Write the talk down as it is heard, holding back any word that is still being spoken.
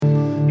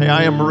Hey,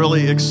 I am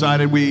really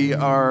excited. We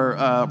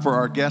are, for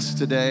our guests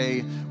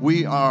today,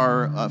 we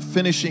are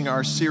finishing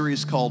our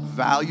series called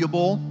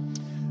Valuable,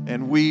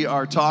 and we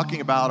are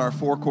talking about our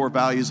four core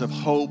values of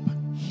hope,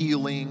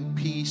 healing,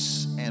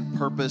 peace, and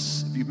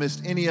purpose. If you've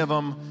missed any of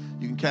them,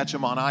 you can catch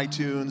them on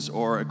iTunes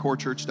or at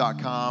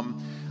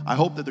corechurch.com. I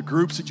hope that the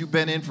groups that you've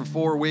been in for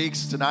 4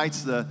 weeks,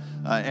 tonight's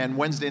and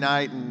Wednesday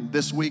night and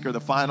this week are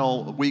the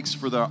final weeks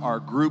for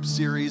our group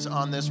series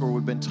on this, where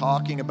we've been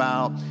talking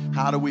about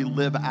how do we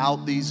live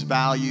out these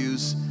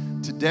values.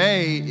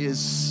 Today is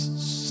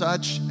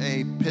such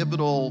a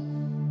pivotal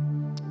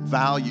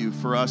value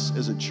for us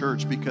as a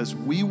church because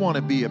we want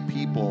to be a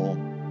people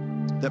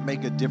that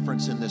make a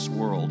difference in this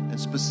world, and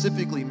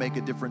specifically make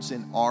a difference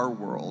in our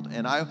world.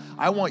 And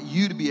I want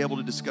you to be able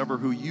to discover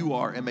who you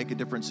are and make a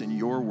difference in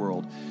your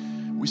world.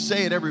 We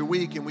say it every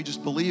week, and we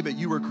just believe it.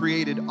 You were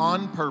created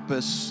on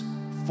purpose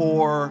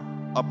for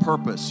a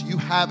purpose. You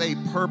have a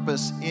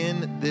purpose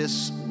in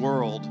this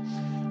world.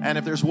 And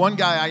if there's one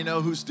guy I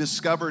know who's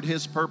discovered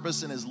his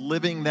purpose and is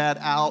living that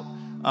out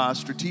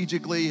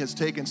strategically, has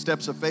taken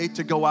steps of faith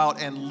to go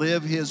out and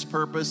live his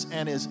purpose,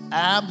 and is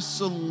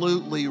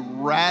absolutely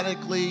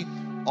radically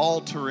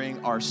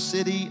altering our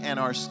city and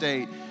our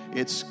state,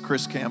 it's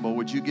Chris Campbell.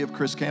 Would you give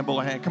Chris Campbell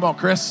a hand? Come on,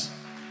 Chris.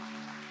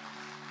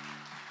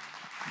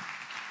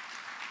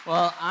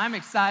 Well, I'm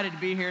excited to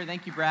be here.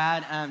 Thank you,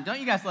 Brad.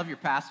 Don't you guys love your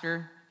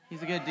pastor?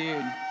 He's a good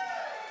dude.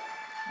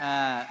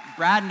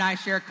 Brad and I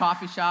share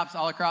coffee shops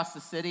all across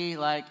the city,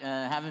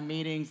 having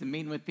meetings and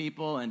meeting with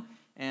people. And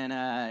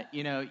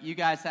you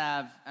guys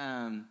have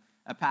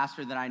a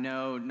pastor that I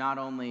know not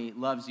only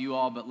loves you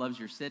all, but loves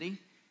your city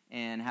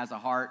and has a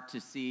heart to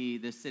see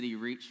this city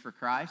reach for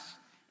Christ.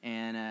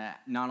 And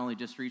not only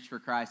just reach for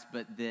Christ,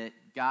 but that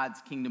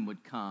God's kingdom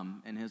would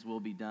come and his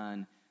will be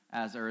done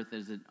as on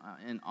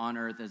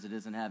earth as it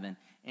is in heaven.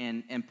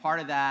 And part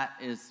of that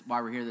is why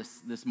we're here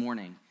this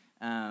morning.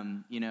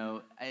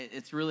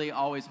 It's really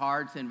always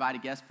hard to invite a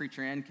guest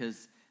preacher in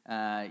because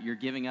you're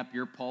giving up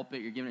your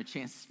pulpit, you're giving a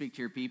chance to speak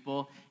to your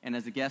people. And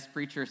as a guest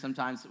preacher,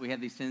 sometimes we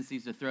have these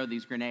tendencies to throw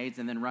these grenades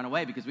and then run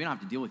away because we don't have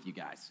to deal with you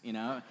guys,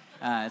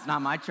 It's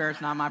not my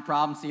church, not my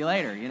problem, see you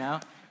later,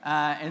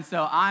 And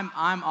so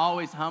I'm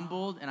always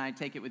humbled, and I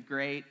take it with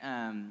great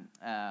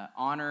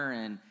honor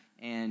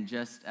and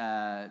just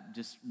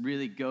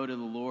really go to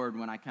the Lord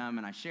when I come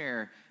and I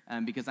share,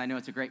 because I know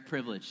it's a great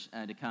privilege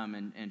to come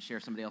and share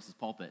somebody else's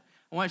pulpit.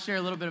 I want to share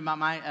a little bit about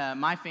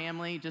my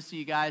family, just so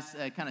you guys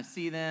kind of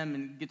see them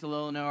and get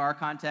to know our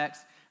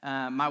context.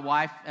 My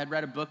wife had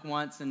read a book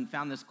once and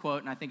found this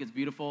quote, and I think it's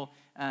beautiful.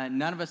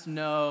 None of us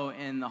know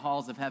in the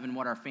halls of heaven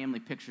what our family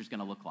picture is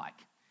going to look like.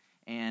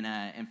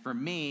 And for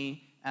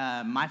me,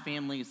 my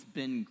family has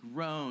been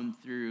grown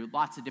through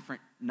lots of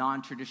different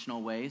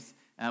non-traditional ways.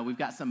 We've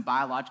got some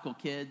biological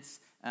kids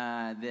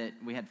that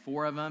we had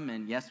 4 of them,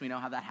 and yes, we know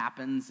how that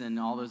happens and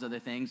all those other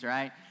things,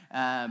 right?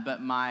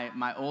 But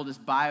my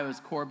oldest bio is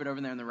Corbett over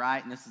there on the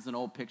right, and this is an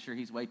old picture.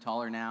 He's way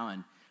taller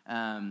now,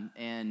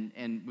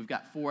 and we've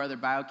got 4 other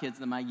bio kids.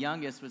 And my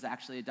youngest was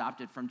actually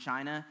adopted from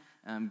China.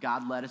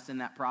 God led us in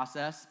that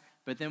process.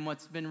 But then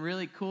what's been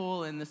really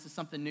cool, and this is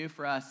something new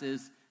for us,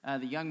 is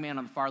the young man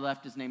on the far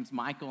left, his name's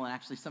Michael, and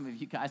actually some of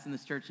you guys in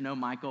this church know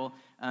Michael.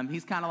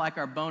 He's kind of like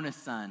our bonus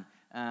son.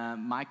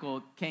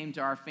 Michael came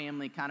to our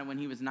family kind of when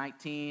he was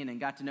 19 and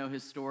got to know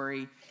his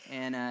story,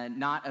 and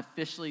not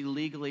officially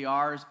legally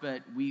ours,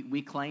 but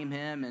we claim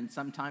him, and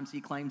sometimes he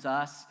claims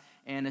us.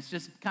 And it's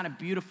just kind of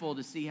beautiful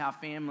to see how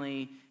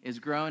family is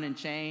grown and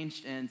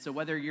changed. And so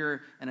whether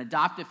you're an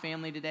adoptive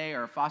family today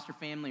or a foster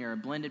family or a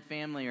blended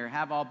family or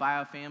have all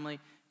bio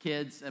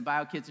kids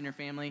in your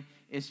family,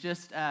 it's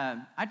just,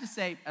 I just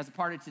say as a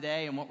part of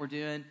today and what we're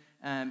doing,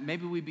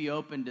 maybe we'd be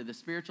open to the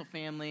spiritual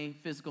family,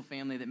 physical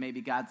family that maybe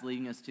God's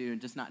leading us to,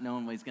 and just not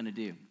knowing what he's going to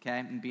do, okay,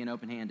 and being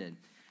open-handed.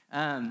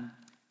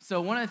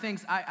 So one of the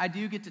things I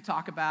do get to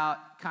talk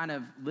about kind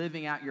of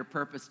living out your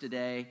purpose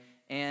today,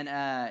 and,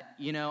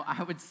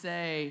 I would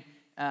say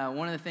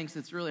one of the things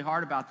that's really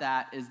hard about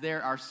that is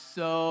there are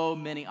so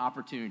many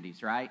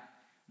opportunities, right?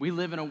 We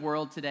live in a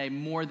world today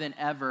more than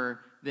ever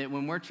that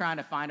when we're trying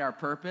to find our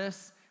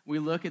purpose, we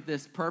look at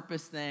this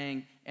purpose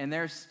thing, and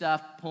there's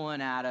stuff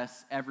pulling at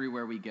us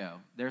everywhere we go.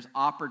 There's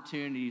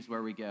opportunities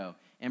where we go.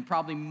 And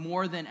probably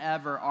more than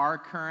ever, our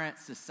current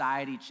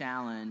society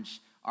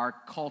challenge, our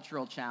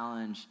cultural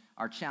challenge,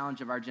 our challenge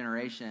of our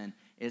generation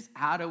is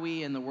how do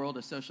we, in the world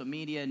of social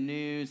media,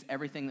 news,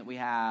 everything that we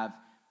have,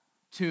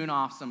 tune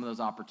off some of those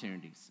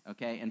opportunities,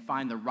 okay, and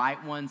find the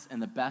right ones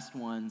and the best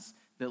ones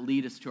that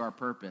lead us to our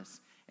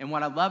purpose. And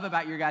what I love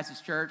about your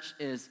guys' church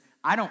is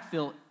I don't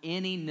feel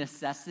any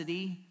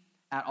necessity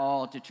at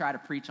all to try to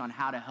preach on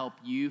how to help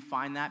you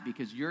find that,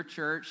 because your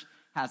church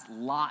has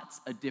lots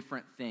of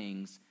different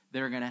things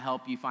that are going to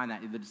help you find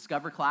that. The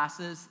Discover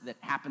classes that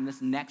happen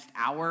this next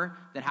hour,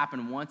 that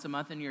happen once a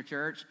month in your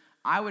church,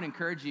 I would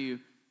encourage you,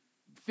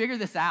 figure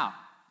this out,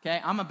 okay?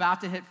 I'm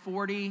about to hit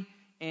 40,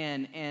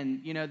 and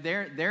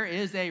there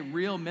is a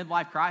real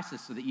midlife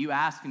crisis, so that you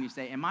ask and you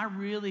say, am I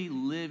really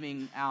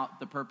living out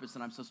the purpose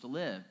that I'm supposed to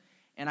live?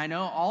 And I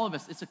know all of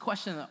us, it's a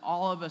question that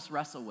all of us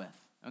wrestle with,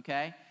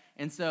 okay?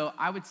 And so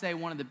I would say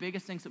one of the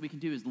biggest things that we can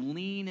do is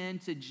lean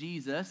into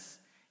Jesus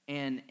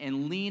and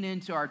lean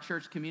into our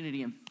church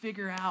community and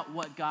figure out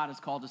what God has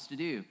called us to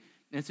do.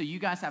 And so you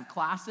guys have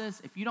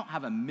classes. If you don't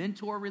have a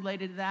mentor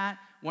related to that,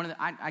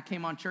 I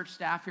came on church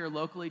staff here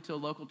locally to a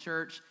local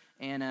church,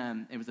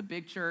 and it was a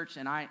big church.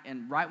 And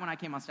right when I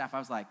came on staff, I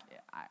was like,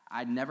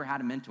 I'd never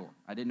had a mentor.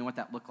 I didn't know what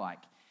that looked like.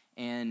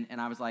 And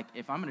I was like,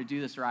 if I'm going to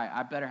do this right,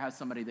 I better have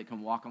somebody that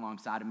can walk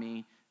alongside of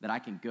me, that I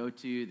can go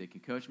to, that can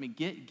coach me.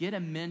 Get a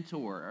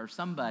mentor or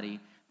somebody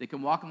that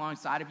can walk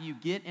alongside of you.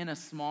 Get in a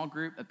small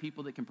group of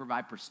people that can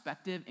provide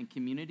perspective and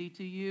community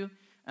to you.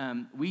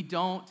 We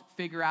don't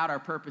figure out our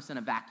purpose in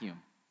a vacuum,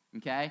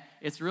 okay?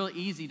 It's really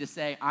easy to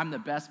say, I'm the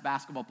best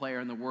basketball player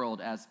in the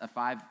world as a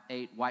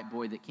 5'8" white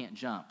boy that can't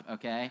jump,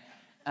 okay?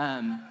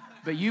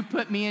 But you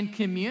put me in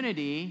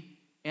community,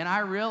 and I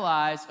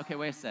realize, okay,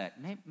 wait a sec,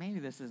 maybe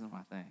this isn't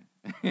my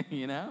thing,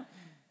 you know?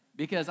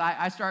 Because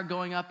I start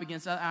going up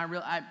against,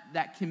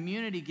 that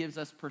community gives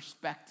us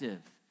perspective,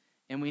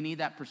 and we need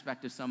that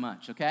perspective so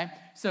much, okay?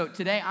 So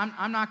today,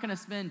 I'm not going to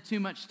spend too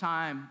much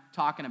time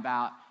talking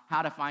about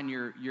how to find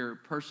your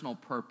personal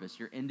purpose,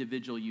 your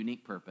individual,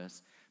 unique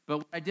purpose. But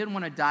what I did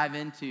want to dive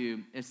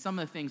into is some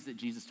of the things that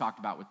Jesus talked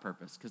about with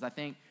purpose, because I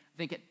think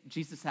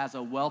Jesus has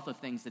a wealth of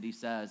things that he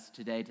says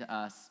today to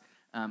us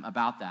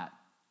about that.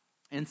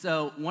 And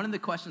so one of the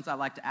questions I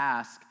like to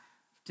ask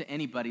to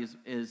anybody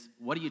is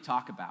what do you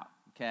talk about,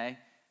 okay?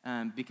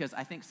 Because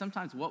I think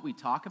sometimes what we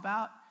talk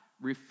about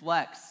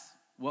reflects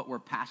what we're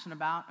passionate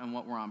about and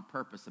what we're on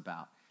purpose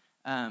about.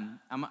 I'm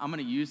going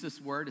to use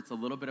this word. It's a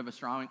little bit of a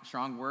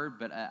strong word,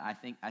 but I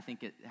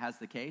think it has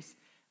the case.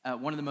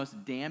 One of the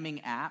most damning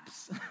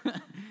apps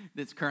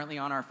that's currently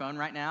on our phone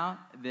right now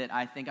that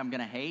I think I'm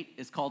going to hate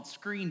is called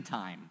Screen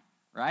Time,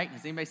 right?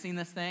 Has anybody seen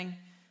this thing?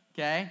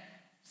 Okay.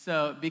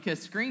 So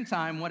because Screen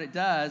Time, what it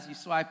does, you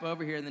swipe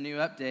over here in the new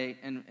update,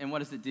 and what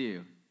does it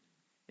do?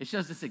 It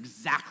shows us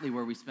exactly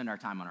where we spend our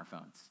time on our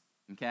phones,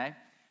 okay?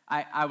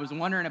 I was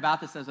wondering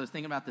about this as I was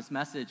thinking about this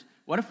message.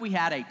 What if we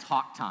had a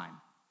talk time?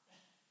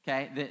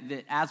 Okay,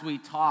 that as we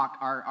talk,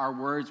 our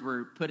words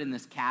were put in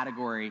this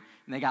category,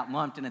 and they got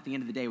lumped, and at the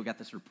end of the day, we got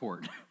this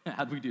report.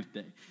 How'd we do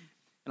today?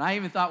 And I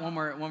even thought one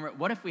more,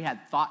 what if we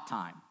had thought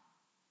time?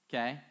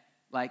 Okay,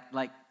 like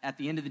at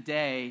the end of the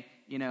day,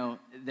 you know,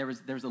 there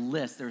was a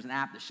list, there was an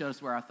app that showed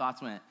us where our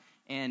thoughts went,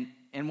 and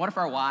what if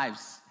our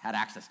wives had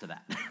access to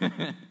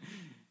that?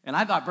 And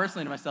I thought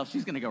personally to myself,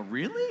 she's going to go,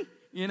 really?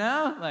 You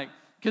know, like,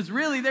 because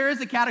really there is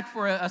a category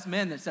for us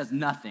men that says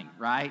nothing,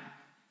 right?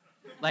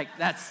 Like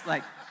that's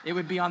like. It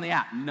would be on the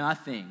app,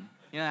 nothing.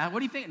 You know,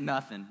 what do you think?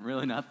 Nothing,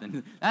 really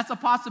nothing. That's a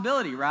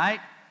possibility, right?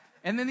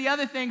 And then the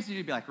other things,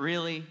 you'd be like,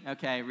 really?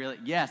 Okay, really?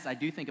 Yes, I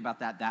do think about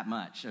that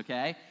much,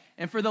 okay?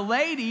 And for the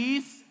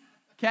ladies,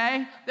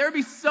 okay, there would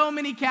be so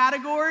many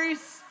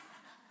categories,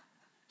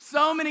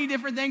 so many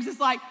different things. It's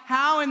like,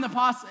 how in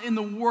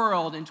the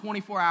world in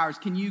 24 hours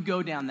can you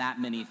go down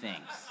that many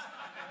things?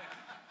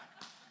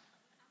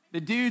 The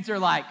dudes are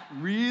like,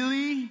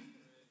 really?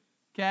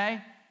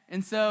 Okay?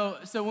 And so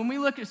when we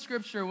look at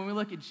Scripture, when we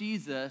look at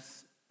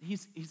Jesus,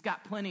 he's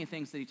got plenty of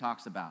things that he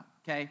talks about,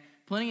 okay?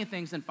 Plenty of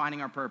things in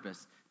finding our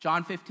purpose.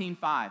 John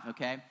 15:5,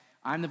 okay?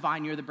 I'm the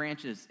vine, you're the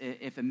branches.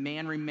 If a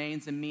man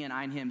remains in me and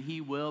I in him,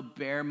 he will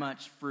bear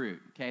much fruit,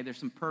 okay? There's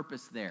some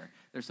purpose there.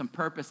 There's some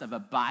purpose of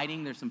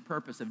abiding. There's some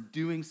purpose of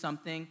doing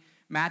something.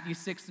 Matthew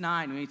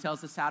 6:9, when he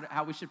tells us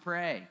how we should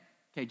pray.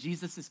 Okay,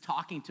 Jesus is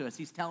talking to us.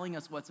 He's telling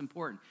us what's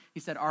important. He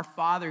said, our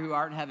Father who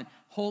art in heaven,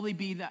 holy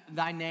be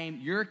thy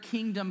name. Your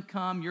kingdom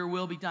come, your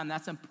will be done.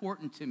 That's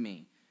important to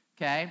me,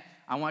 okay?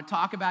 I want to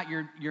talk about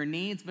your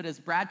needs, but as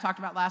Brad talked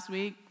about last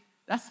week,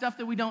 that's stuff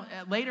that we don't,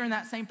 later in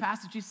that same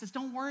passage, Jesus says,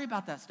 don't worry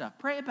about that stuff.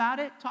 Pray about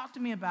it. Talk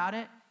to me about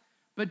it,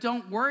 but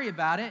don't worry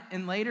about it.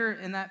 And later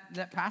in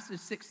that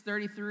passage,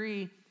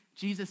 6:33,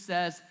 Jesus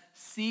says,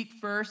 seek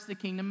first the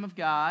kingdom of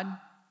God,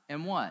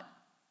 and what?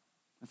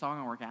 That's all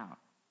going to work out.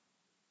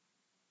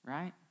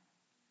 Right?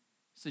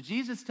 So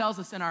Jesus tells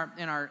us in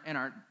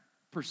our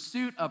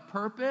pursuit of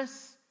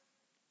purpose,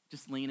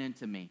 just lean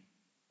into me.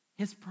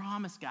 His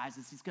promise, guys,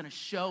 is he's going to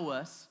show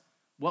us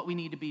what we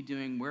need to be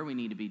doing, where we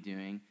need to be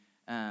doing,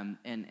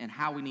 and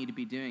how we need to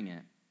be doing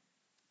it.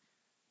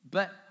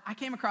 But I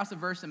came across a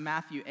verse in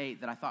Matthew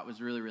 8 that I thought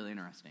was really, really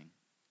interesting.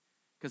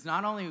 Because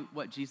not only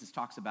what Jesus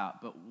talks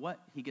about, but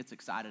what he gets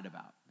excited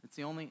about. It's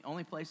the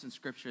only place in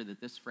Scripture that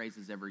this phrase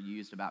is ever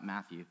used about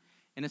Matthew.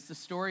 And it's the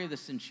story of the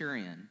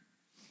centurion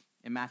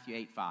in Matthew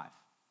 8:5,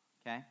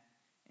 okay?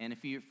 And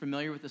if you're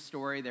familiar with the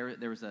story,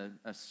 there was a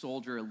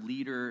soldier, a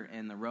leader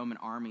in the Roman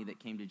army that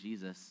came to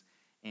Jesus,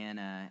 and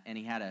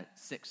he had a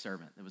sick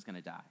servant that was going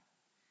to die.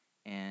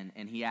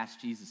 And he asked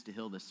Jesus to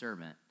heal the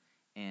servant,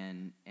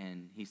 and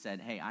he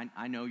said, hey,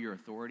 I know your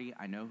authority,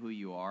 I know who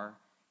you are,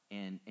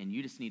 and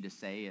you just need to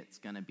say it's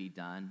going to be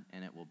done,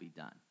 and it will be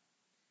done.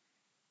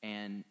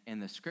 And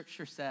the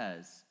Scripture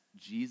says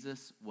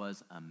Jesus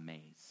was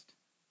amazed.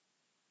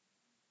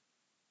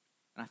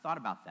 And I thought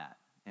about that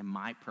and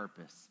my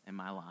purpose in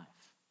my life.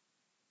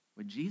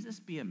 Would Jesus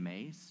be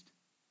amazed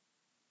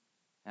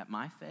at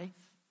my faith,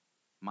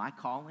 my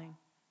calling,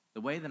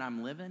 the way that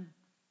I'm living,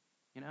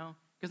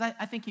 Because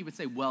I think he would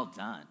say, well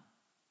done.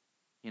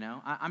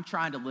 I'm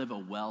trying to live a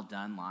well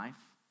done life.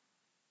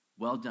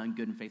 Well done,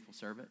 good and faithful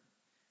servant.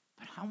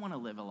 But I want to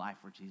live a life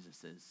where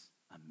Jesus is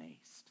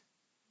amazed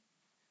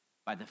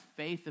by the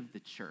faith of the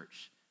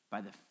church,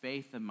 by the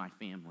faith of my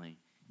family.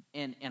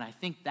 And I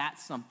think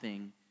that's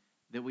something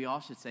that we all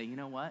should say, you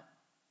know what?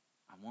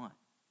 I want.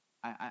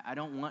 I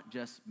don't want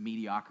just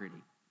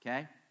mediocrity,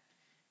 okay?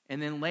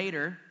 And then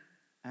later,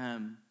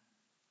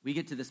 we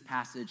get to this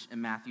passage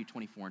in Matthew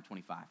 24 and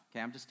 25.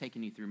 Okay, I'm just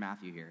taking you through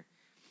Matthew here.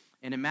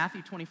 And in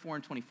Matthew 24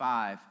 and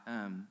 25,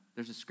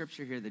 there's a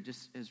scripture here that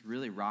just has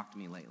really rocked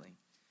me lately.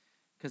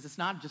 Because it's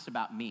not just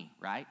about me,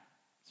 right?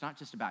 It's not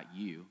just about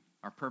you.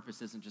 Our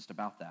purpose isn't just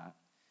about that.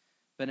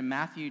 But in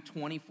Matthew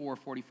 24,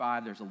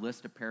 45, there's a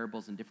list of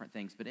parables and different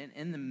things. But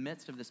in the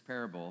midst of this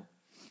parable,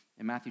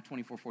 in Matthew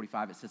 24,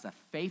 45, it says, a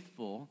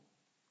faithful,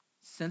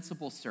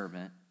 sensible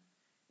servant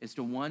is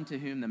to one to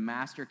whom the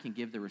master can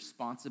give the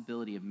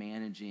responsibility of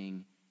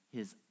managing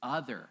his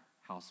other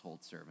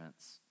household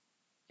servants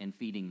and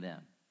feeding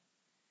them.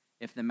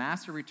 If the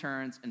master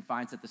returns and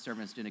finds that the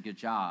servant is doing a good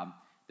job,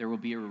 there will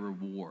be a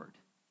reward.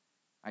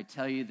 I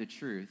tell you the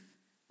truth,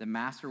 the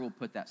master will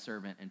put that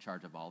servant in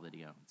charge of all that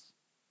he owns.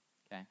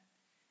 Okay?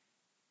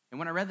 And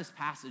when I read this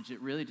passage,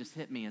 it really just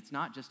hit me. It's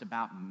not just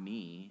about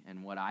me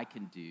and what I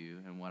can do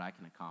and what I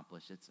can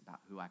accomplish. It's about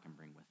who I can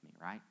bring with me,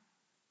 right?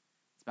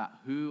 It's about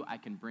who I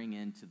can bring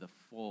into the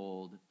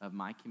fold of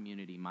my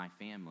community, my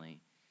family,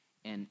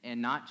 and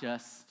not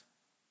just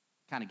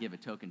kind of give a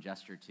token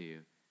gesture to,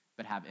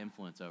 but have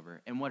influence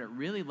over. And what it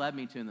really led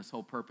me to in this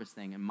whole purpose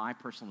thing and my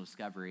personal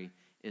discovery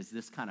is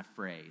this kind of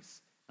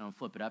phrase. I'm going to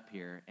flip it up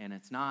here, and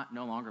it's no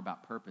longer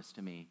about purpose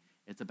to me.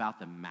 It's about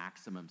the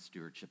maximum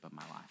stewardship of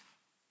my life,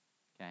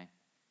 okay?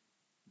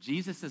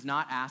 Jesus is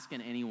not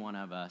asking any one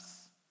of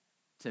us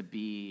to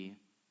be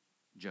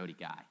Jody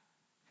Guy,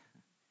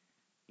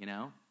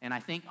 And I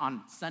think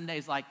on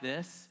Sundays like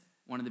this,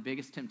 one of the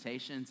biggest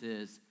temptations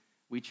is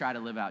we try to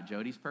live out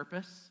Jody's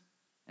purpose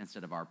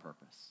instead of our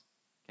purpose,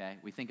 okay?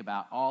 We think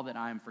about all that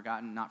I am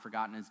not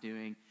forgotten is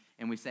doing,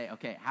 and we say,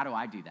 okay, how do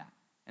I do that?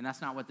 And that's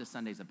not what this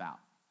Sunday's about,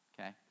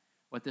 okay?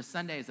 What this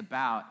Sunday is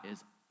about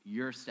is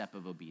your step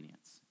of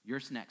obedience, your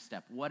next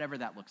step, whatever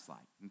that looks like,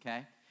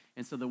 okay?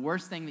 And so the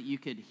worst thing that you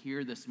could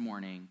hear this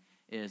morning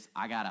is,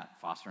 I got to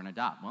foster and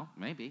adopt. Well,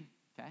 maybe,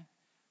 okay?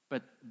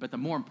 But the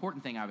more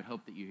important thing I would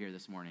hope that you hear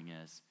this morning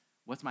is,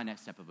 what's my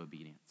next step of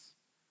obedience?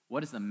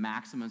 What is the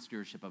maximum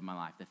stewardship of my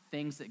life? The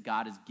things that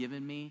God has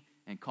given me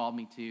and called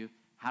me to,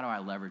 how do I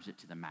leverage it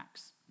to the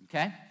max,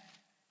 okay?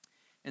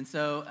 And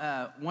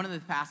so one of the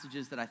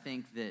passages that I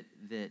think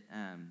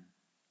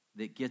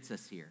that gets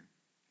us here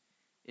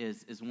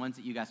is ones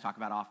that you guys talk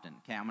about often.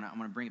 Okay, I'm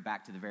gonna bring it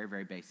back to the very,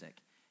 very basic.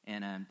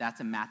 And that's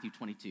in Matthew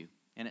 22.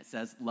 And it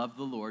says, love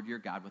the Lord your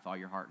God with all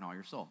your heart and all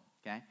your soul.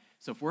 Okay?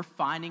 So if we're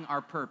finding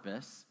our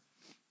purpose,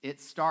 it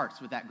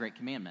starts with that great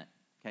commandment,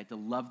 okay, to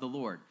love the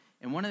Lord.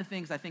 And one of the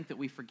things I think that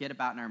we forget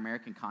about in our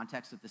American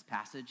context with this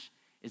passage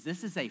is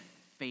this is a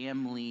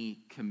family,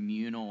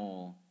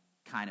 communal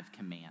kind of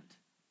command.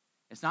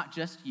 It's not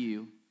just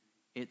you.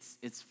 It's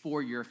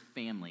for your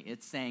family.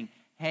 It's saying,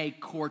 hey,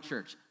 Core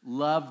Church,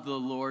 love the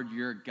Lord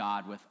your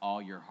God with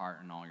all your heart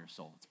and all your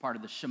soul. It's part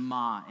of the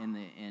Shema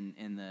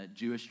in the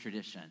Jewish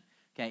tradition.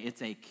 Okay,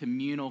 it's a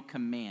communal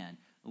command.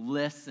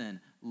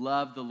 Listen,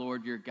 love the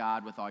Lord your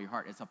God with all your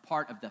heart. It's a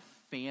part of the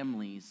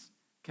family's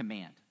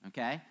command,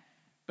 okay?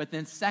 But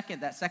then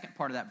that second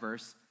part of that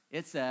verse,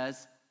 it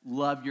says,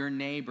 love your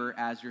neighbor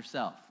as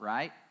yourself,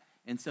 right?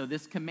 And so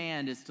this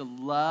command is to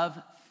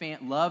love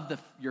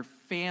your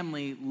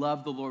family,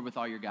 love the Lord with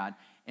all your God,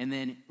 and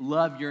then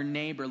love your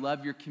neighbor,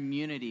 love your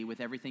community with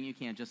everything you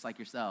can, just like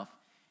yourself.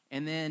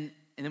 And then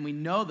we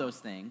know those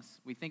things,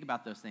 we think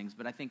about those things,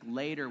 but I think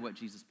later what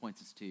Jesus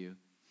points us to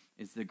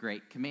is the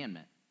great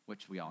commandment,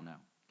 which we all know,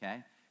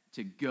 okay?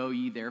 To go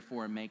ye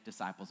therefore and make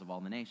disciples of all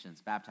the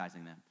nations,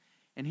 baptizing them.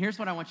 And here's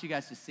what I want you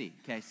guys to see,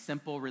 okay?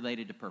 Simple,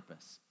 related to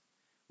purpose.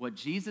 What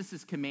Jesus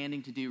is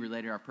commanding to do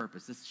related to our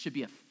purpose, this should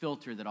be a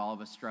filter that all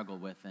of us struggle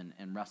with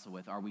and wrestle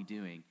with, are we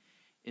doing,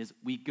 is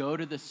we go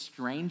to the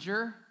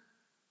stranger,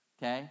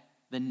 okay?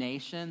 The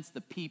nations,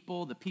 the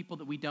people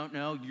that we don't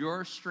know,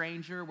 your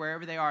stranger,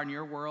 wherever they are in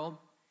your world,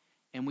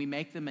 and we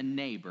make them a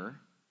neighbor,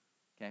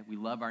 okay? We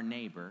love our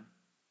neighbor,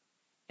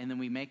 and then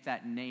we make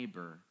that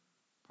neighbor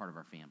part of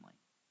our family,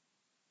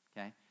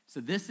 okay? So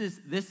this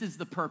is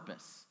the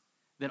purpose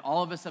that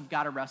all of us have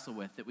got to wrestle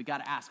with, that we got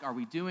to ask, are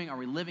we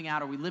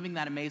living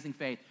that amazing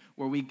faith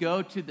where we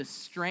go to the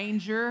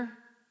stranger,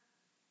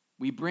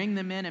 we bring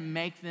them in and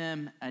make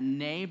them a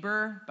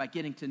neighbor by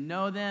getting to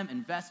know them,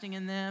 investing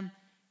in them,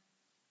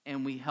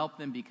 and we help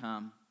them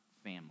become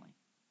family,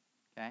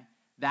 okay?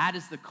 That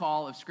is the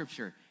call of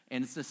Scripture,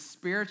 and it's a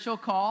spiritual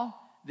call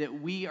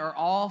that we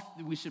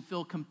should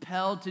feel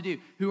compelled to do.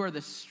 Who are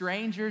the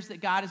strangers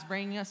that God is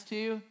bringing us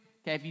to?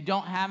 Okay, if you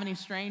don't have any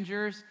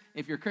strangers,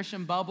 if your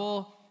Christian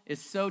bubble is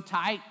so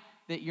tight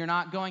that you're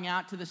not going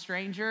out to the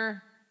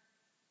stranger,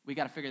 we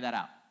got to figure that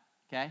out,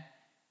 okay?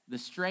 The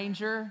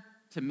stranger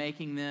to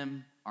making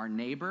them our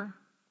neighbor,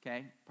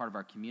 okay, part of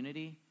our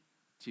community,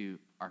 to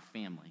our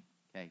family,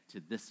 okay,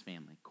 to this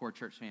family, core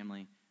church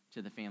family,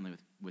 to the family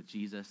with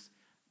Jesus.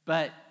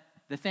 But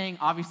the thing,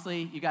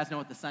 obviously, you guys know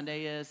what the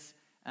Sunday is,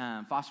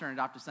 Foster and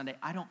Adopted Sunday.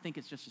 I don't think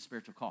it's just a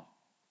spiritual call,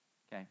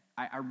 okay?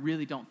 I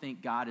really don't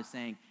think God is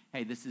saying,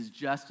 hey, this is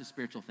just a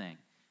spiritual thing.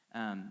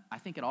 I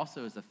think it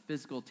also is a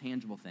physical,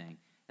 tangible thing.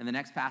 And the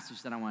next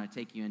passage that I want to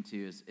take you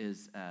into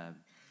is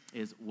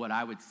what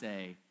I would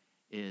say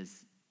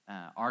is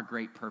our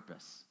great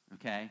purpose,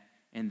 okay?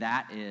 And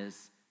that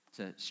is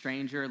to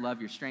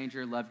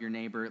love your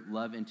neighbor,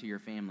 love into your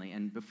family.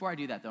 And before I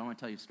do that, though, I want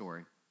to tell you a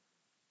story.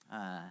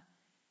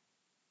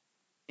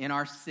 In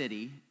our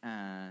city,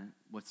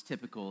 what's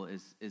typical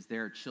is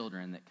there are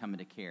children that come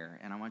into care.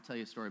 And I want to tell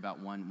you a story about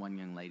one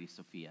young lady,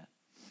 Sophia.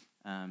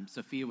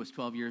 Sophia was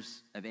 12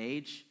 years of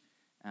age.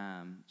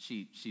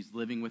 She's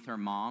living with her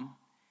mom.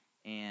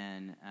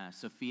 And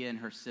Sophia and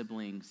her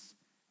siblings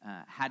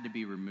had to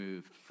be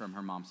removed from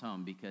her mom's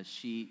home because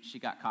she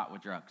got caught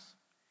with drugs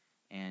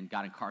and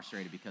got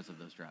incarcerated because of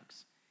those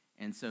drugs.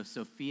 And so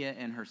Sophia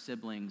and her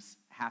siblings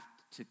have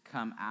to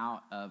come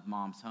out of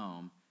mom's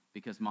home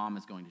because mom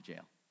is going to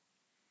jail.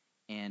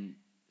 And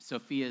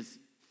Sophia's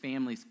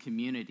family's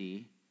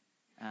community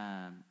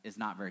is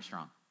not very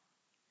strong.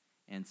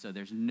 And so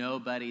there's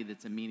nobody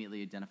that's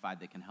immediately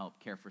identified that can help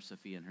care for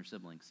Sophia and her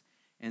siblings.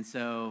 And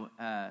so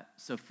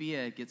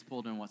Sophia gets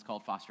pulled in what's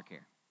called foster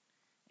care.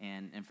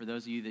 And for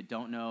those of you that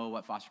don't know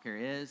what foster care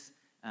is,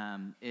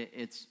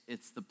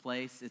 it's the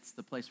place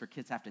where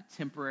kids have to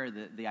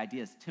the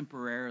idea is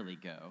temporarily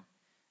go.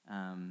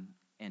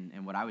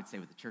 And what I would say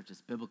with the church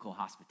is biblical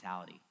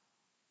hospitality,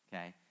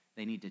 okay?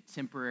 They need to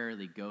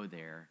temporarily go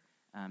there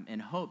in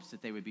hopes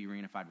that they would be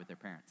reunified with their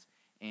parents.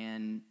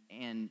 And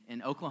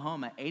in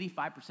Oklahoma,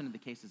 85% of the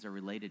cases are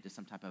related to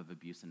some type of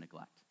abuse and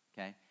neglect,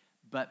 okay?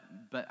 But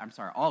I'm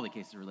sorry, all the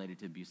cases are related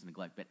to abuse and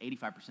neglect, but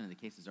 85% of the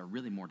cases are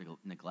really more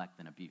neglect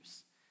than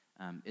abuse.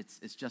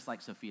 It's just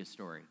like Sophia's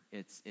story.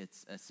 It's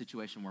a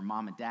situation where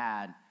mom and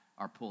dad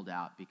are pulled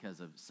out because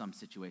of some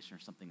situation or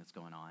something that's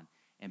going on,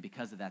 and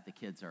because of that, the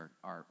kids are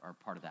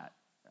part of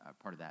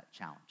that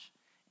challenge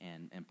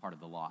and part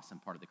of the loss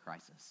and part of the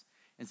crisis.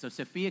 And so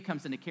Sophia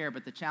comes into care,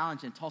 but the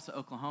challenge in Tulsa,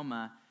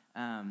 Oklahoma,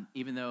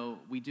 even though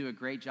we do a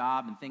great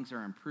job and things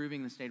are improving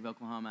in the state of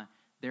Oklahoma,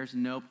 there's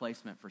no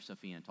placement for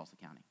Sophia in Tulsa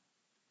County.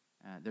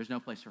 There's no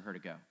place for her to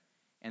go.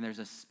 And there's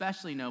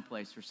especially no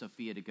place for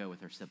Sophia to go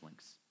with her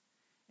siblings.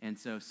 And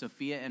so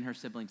Sophia and her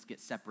siblings get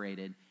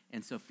separated,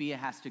 and Sophia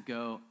has to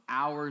go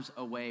hours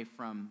away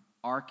from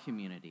our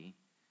community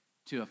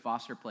to a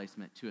foster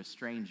placement, to a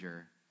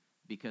stranger,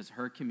 because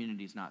her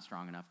community is not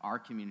strong enough, our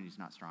community is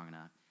not strong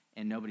enough,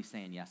 and nobody's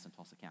saying yes in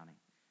Tulsa County.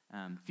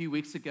 A few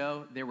weeks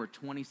ago, there were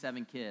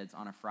 27 kids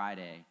on a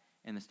Friday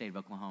in the state of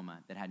Oklahoma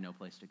that had no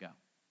place to go.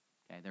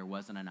 Okay, there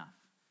wasn't enough.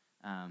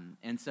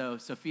 And so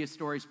Sophia's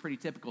story is pretty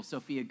typical.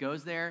 Sophia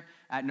goes there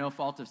at no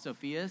fault of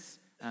Sophia's,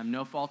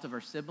 no fault of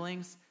her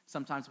siblings.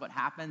 Sometimes what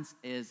happens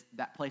is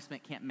that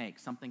placement can't make.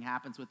 Something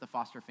happens with the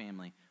foster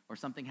family, or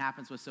something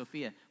happens with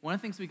Sophia. One of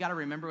the things we got to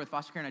remember with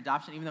foster care and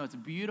adoption, even though it's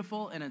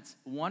beautiful and it's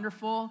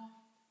wonderful,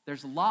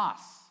 there's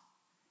loss.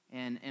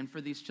 And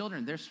for these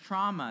children, there's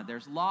trauma,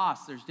 there's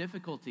loss, there's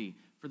difficulty.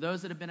 For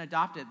those that have been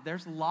adopted,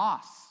 there's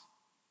loss.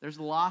 There's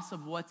loss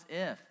of what's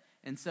if.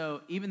 And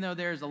so even though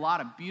there's a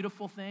lot of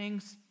beautiful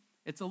things,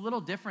 it's a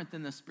little different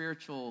than the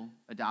spiritual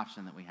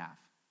adoption that we have.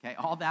 Okay,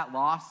 all that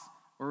loss,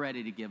 we're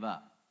ready to give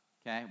up.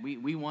 Okay,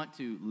 we want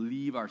to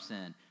leave our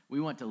sin. We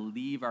want to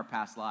leave our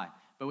past life.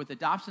 But with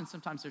adoption,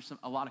 sometimes there's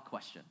a lot of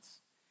questions.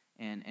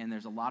 And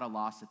there's a lot of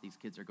loss that these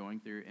kids are going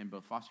through in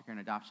both foster care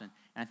and adoption.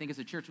 And I think as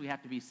a church, we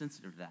have to be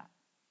sensitive to that.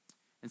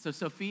 And so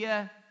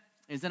Sophia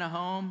is in a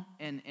home,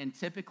 and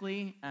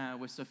typically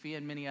with Sophia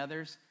and many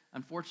others,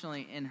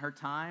 unfortunately in her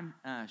time,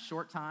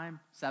 short time,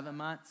 7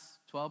 months,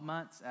 12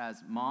 months,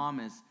 as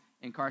mom is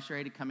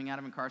incarcerated, coming out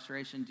of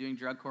incarceration, doing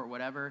drug court,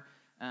 whatever,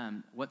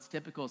 what's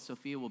typical is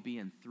Sophia will be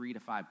in 3 to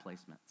 5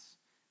 placements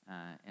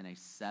in a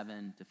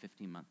 7 to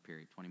 15-month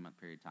period, 20-month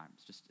period of time.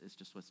 It's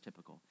just what's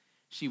typical.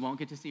 She won't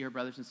get to see her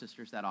brothers and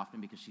sisters that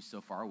often because she's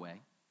so far away,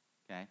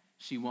 okay?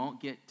 She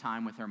won't get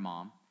time with her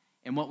mom.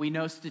 And what we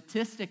know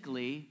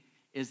statistically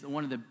is that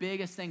one of the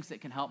biggest things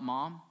that can help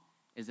mom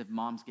is if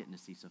mom's getting to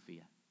see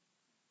Sophia,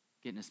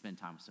 getting to spend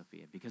time with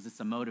Sophia, because it's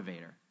a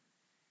motivator.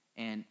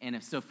 And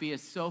if Sophia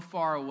is so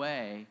far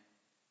away,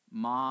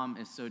 mom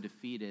is so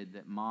defeated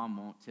that mom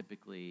won't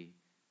typically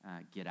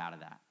get out of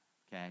that,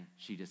 okay?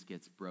 She just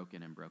gets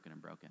broken and broken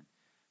and broken.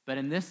 But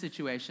in this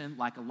situation,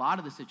 like a lot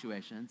of the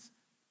situations,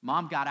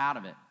 mom got out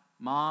of it.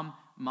 Mom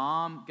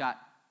got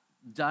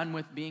done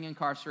with being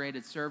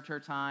incarcerated, served her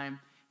time,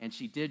 and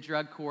she did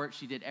drug court.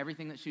 She did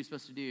everything that she was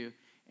supposed to do.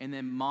 And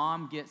then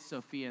mom gets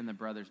Sophia and the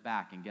brothers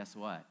back, and guess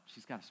what?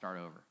 She's got to start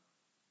over.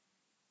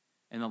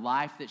 And the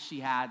life that she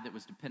had that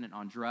was dependent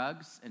on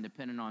drugs and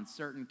dependent on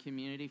certain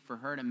community, for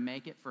her to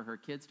make it, for her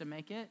kids to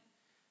make it,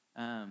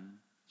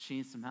 she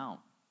needs some help.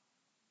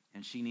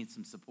 And she needs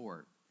some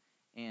support.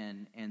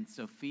 And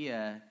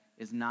Sophia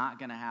is not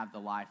going to have the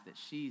life that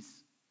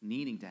she's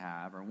needing to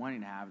have or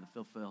wanting to have to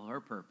fulfill her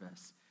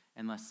purpose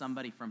unless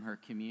somebody from her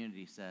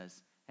community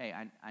says, hey,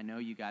 I know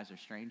you guys are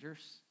strangers,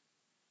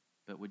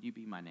 but would you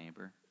be my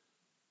neighbor?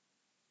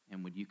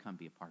 And would you come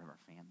be a part of our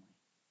family?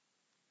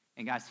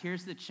 And guys,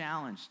 here's the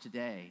challenge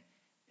today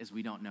is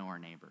we don't know our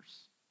neighbors.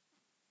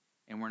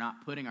 And we're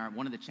not putting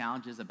one of the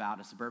challenges about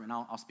a suburban,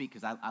 I'll speak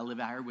because I live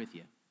out here with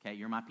you. Okay,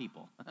 you're my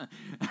people.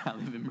 I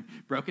live in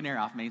Broken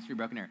Arrow, off Main Street,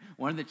 Broken Arrow.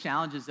 One of the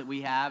challenges that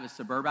we have as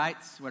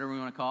suburbites, whatever we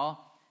want to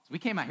call, is we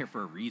came out here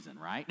for a reason,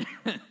 right?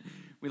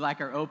 We like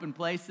our open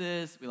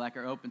places. We like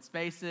our open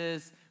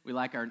spaces. We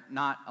like our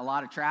not a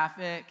lot of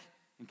traffic,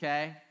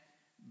 okay?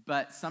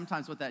 But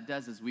sometimes what that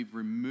does is we've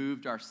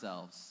removed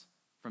ourselves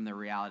from the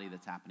reality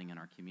that's happening in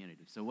our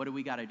community. So what do?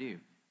 We got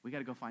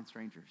to go find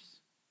strangers.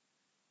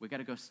 We got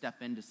to go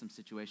step into some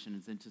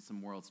situations, into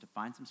some worlds to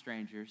find some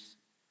strangers,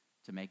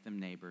 to make them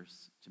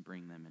neighbors, to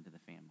bring them into the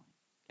family,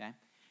 okay?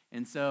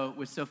 And so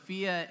with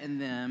Sophia and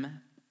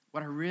them,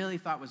 what I really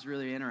thought was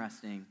really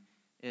interesting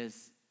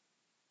is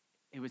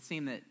it would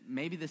seem that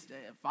maybe this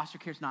foster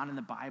care is not in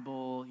the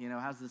Bible. You know,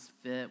 how does this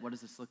fit? What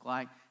does this look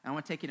like? And I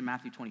want to take you to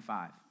Matthew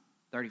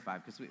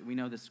 25:35, because we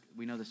know this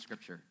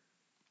scripture,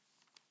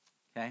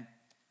 okay?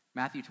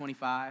 Matthew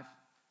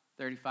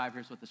 25:35,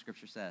 here's what the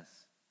scripture says.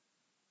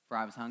 For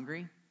I was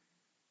hungry,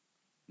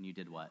 and you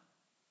did what?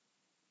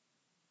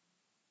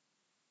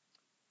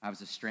 I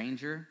was a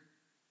stranger.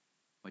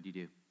 What'd you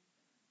do?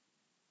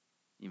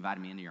 You invited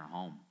me into your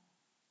home.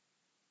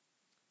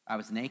 I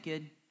was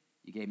naked.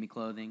 You gave me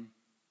clothing.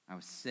 I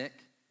was sick,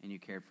 and you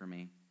cared for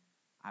me.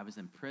 I was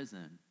in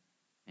prison,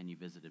 and you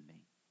visited me.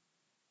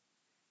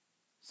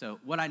 So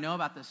what I know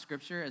about this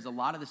scripture is a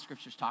lot of the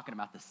scripture's talking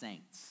about the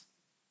saints.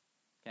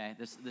 Okay?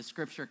 This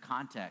scripture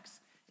context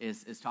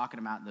is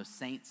talking about those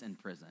saints in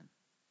prison.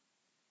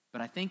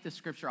 But I think the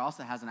scripture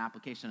also has an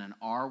application in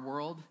our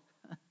world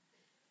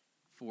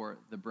for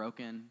the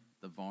broken,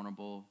 the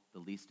vulnerable, the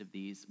least of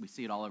these. We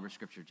see it all over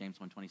Scripture. James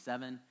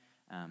 1:27,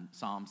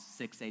 Psalms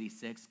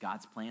 6:86.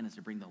 God's plan is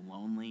to bring the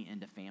lonely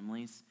into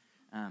families.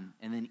 And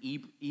then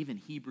even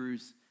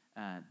Hebrews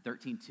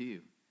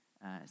 13:2.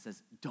 It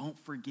says, don't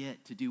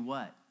forget to do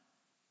what?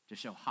 To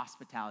show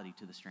hospitality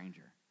to the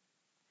stranger.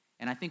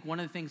 And I think one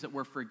of the things that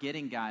we're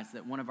forgetting, guys,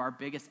 that one of our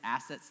biggest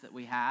assets that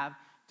we have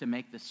to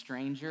make the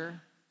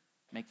stranger,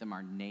 make them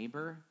our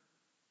neighbor,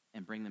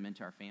 and bring them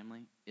into our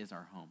family is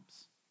our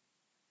homes.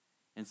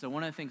 And so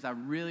one of the things I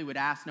really would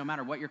ask, no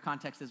matter what your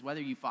context is, whether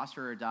you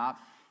foster or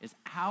adopt, is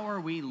how are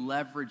we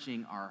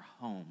leveraging our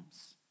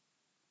homes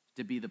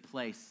to be the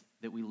place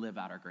that we live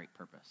out our great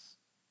purpose?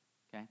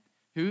 Okay?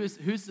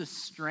 Who's the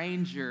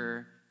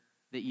stranger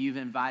that you've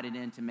invited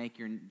in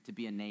to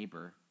be a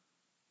neighbor,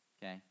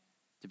 okay?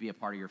 To be a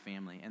part of your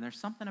family. And there's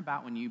something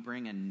about when you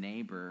bring a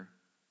neighbor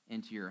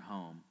into your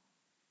home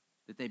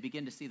that they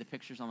begin to see the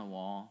pictures on the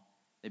wall,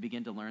 they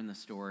begin to learn the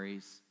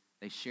stories,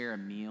 they share a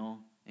meal,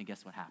 and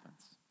guess what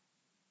happens?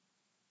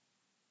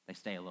 They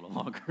stay a little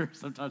longer,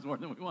 sometimes more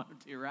than we want them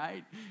to,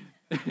 right?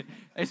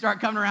 They start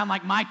coming around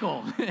like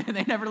Michael, and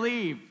they never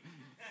leave,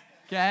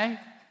 okay?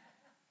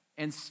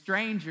 And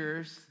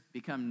strangers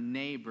become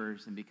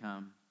neighbors and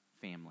become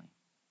family.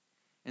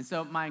 And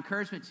so my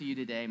encouragement to you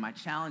today, my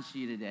challenge to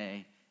you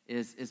today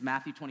is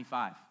Matthew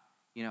 25.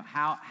 You know,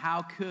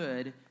 how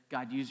could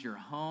God use your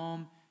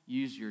home,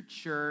 use your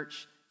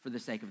church for the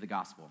sake of the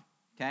gospel,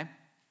 okay?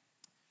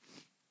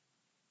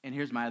 And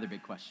here's my other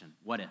big question.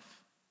 What if?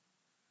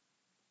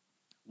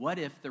 What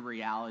if the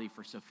reality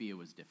for Sophia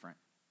was different?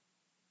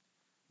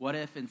 What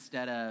if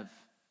instead of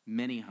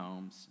many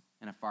homes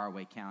in a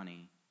faraway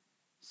county,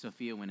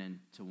 Sophia went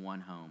into one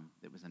home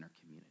that was in her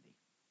community?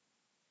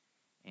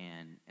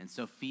 And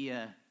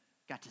Sophia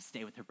got to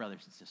stay with her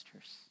brothers and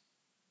sisters.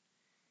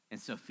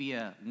 And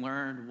Sophia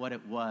learned what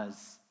it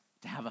was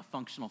to have a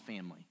functional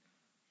family.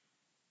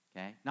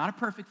 Okay? Not a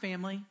perfect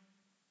family,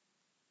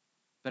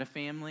 but a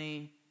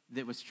family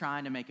that was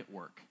trying to make it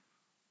work.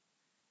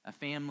 A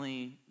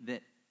family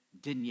that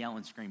didn't yell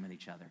and scream at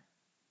each other.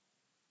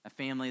 A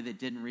family that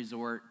didn't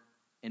resort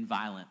in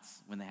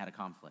violence when they had a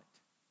conflict.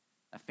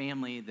 A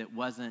family that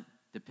wasn't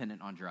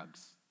dependent on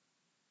drugs.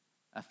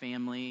 A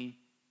family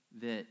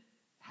that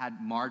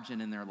had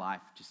margin in their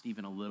life, just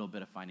even a little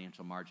bit of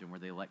financial margin where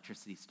the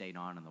electricity stayed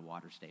on and the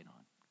water stayed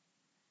on.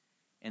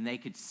 And they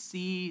could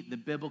see the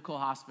biblical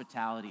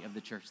hospitality of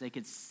the church. They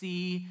could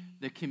see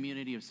the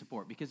community of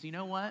support. Because you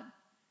know what?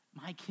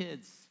 My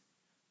kids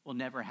will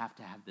never have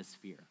to have this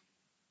fear.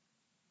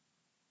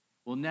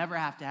 Will never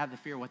have to have the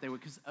fear of what they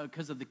would,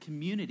 because of the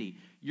community.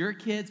 Your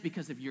kids,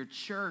 because of your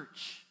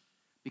church,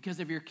 because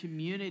of your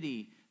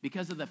community,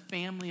 because of the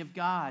family of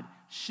God,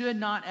 should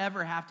not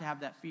ever have to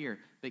have that fear.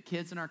 But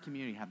kids in our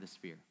community have this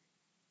fear.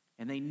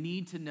 And they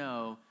need to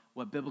know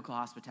what biblical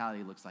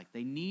hospitality looks like.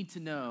 They need to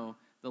know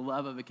the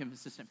love of a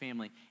consistent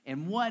family.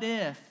 And what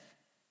if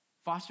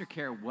foster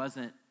care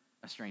wasn't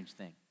a strange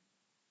thing?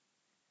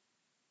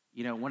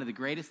 You know, one of the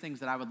greatest things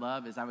that I would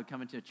love is I would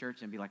come into a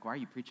church and be like, why are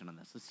you preaching on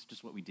this? This is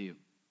just what we do.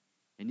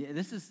 And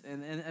this is,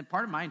 and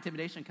part of my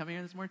intimidation coming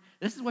here this morning,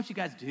 this is what you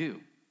guys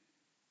do.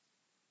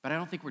 But I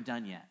don't think we're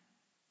done yet.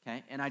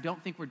 okay? And I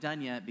don't think we're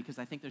done yet because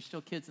I think there's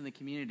still kids in the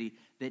community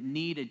that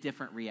need a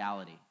different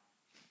reality.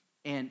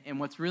 And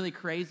what's really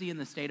crazy in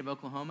the state of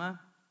Oklahoma,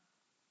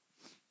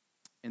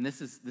 and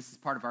this is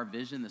part of our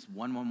vision, this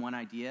 1-1-1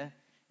 idea,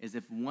 is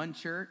if one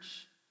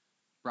church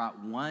brought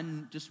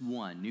just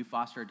one new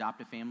foster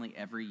adoptive family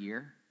every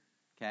year,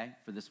 okay,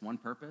 for this one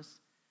purpose,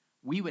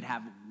 we would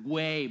have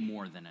way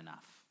more than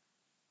enough.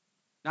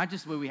 Not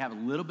just would we have a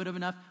little bit of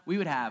enough, we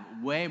would have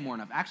way more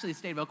enough. Actually, the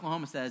state of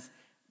Oklahoma says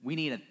we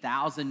need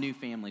 1,000 new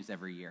families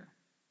every year.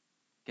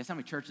 Guess how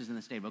many churches in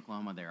the state of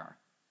Oklahoma there are?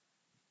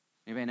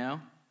 Anybody know?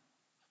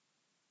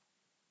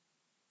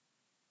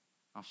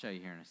 I'll show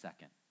you here in a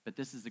second. But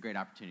this is a great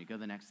opportunity. Go to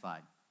the next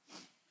slide.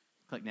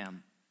 Click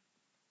down.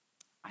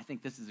 I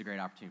think this is a great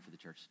opportunity for the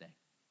church today.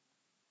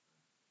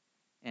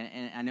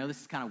 And I know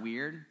this is kind of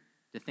weird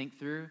to think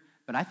through,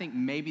 but I think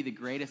maybe the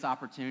greatest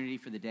opportunity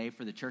for the day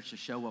for the church to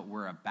show what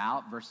we're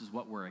about versus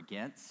what we're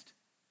against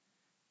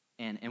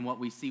and what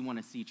we want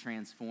to see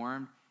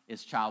transformed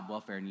is child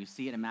welfare. And you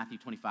see it in Matthew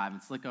 25.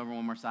 And slick over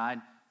one more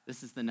side.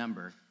 This is the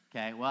number,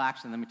 okay? Well,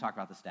 actually, let me talk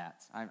about the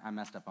stats. I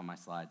messed up on my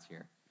slides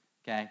here,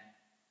 okay?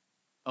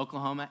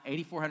 Oklahoma,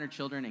 8,400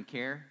 children in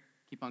care.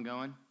 Keep on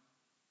going.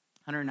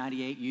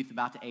 198 youth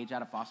about to age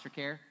out of foster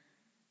care.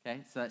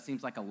 Okay, so that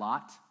seems like a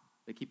lot,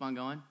 but keep on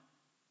going.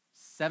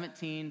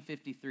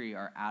 1,753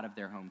 are out of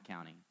their home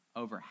county.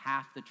 Over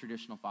half the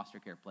traditional foster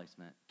care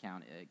placement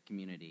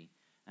community,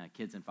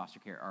 kids in foster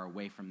care, are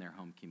away from their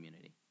home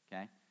community.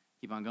 Okay,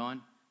 keep on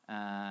going.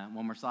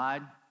 One more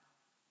slide.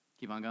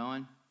 Keep on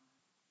going.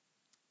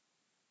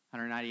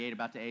 198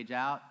 about to age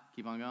out.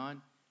 Keep on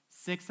going.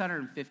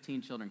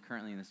 615 children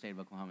currently in the state of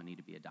Oklahoma need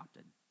to be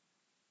adopted.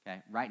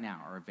 Okay, right now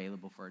are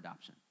available for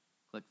adoption.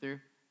 Click through.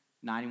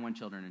 91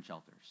 children in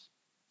shelters,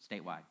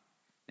 statewide.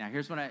 Now,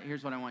 here's what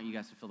I want you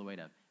guys to feel the weight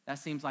of. That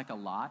seems like a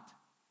lot,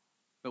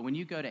 but when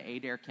you go to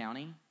Adair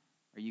County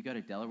or you go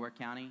to Delaware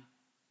County,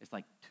 it's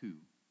like 2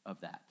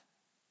 of that.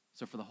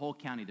 So for the whole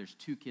county, there's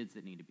 2 kids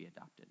that need to be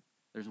adopted.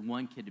 There's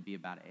 1 kid to be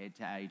about to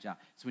age out.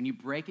 So when you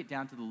break it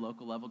down to the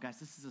local level, guys,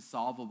 this is a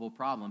solvable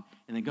problem.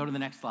 And then go to the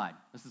next slide.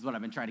 This is what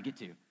I've been trying to get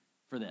to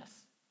for this.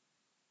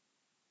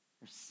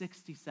 There's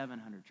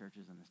 6,700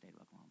 churches in the state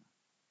of Oklahoma.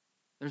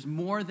 There's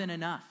more than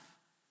enough.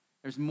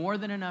 There's more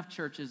than enough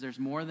churches. There's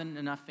more than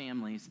enough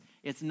families.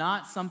 It's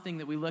not something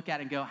that we look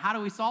at and go, how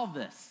do we solve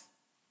this?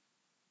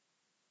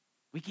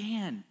 We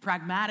can.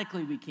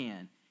 Pragmatically, we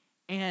can.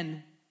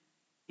 And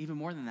even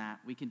more than that,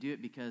 we can do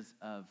it because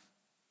of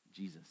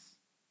Jesus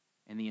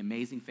and the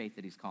amazing faith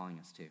that he's calling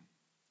us to.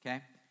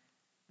 Okay?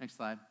 Next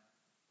slide.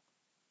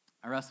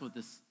 I wrestle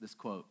with this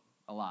quote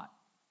a lot.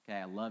 Okay,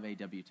 I love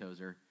A.W.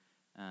 Tozer,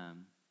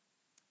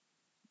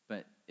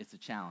 but it's a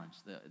challenge.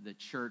 The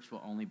church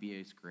will only be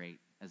as great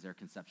as their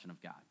conception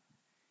of God.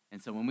 And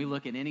so when we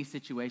look at any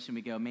situation,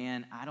 we go,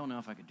 man, I don't know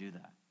if I could do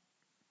that.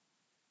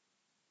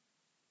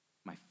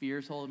 My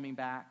fear's holding me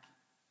back.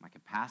 My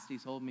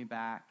capacity's holding me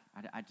back.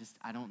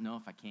 I don't know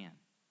if I can.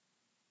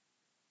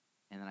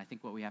 And then I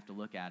think what we have to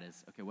look at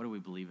is, okay, what do we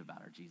believe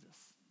about our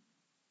Jesus?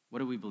 What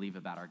do we believe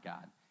about our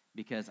God?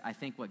 Because I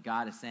think what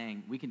God is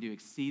saying, we can do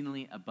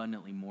exceedingly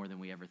abundantly more than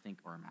we ever think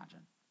or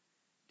imagine.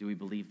 Do we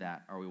believe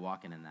that? Are we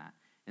walking in that?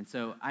 And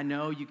so I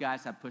know you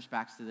guys have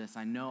pushbacks to this.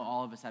 I know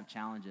all of us have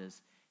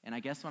challenges. And I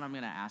guess what I'm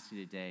going to ask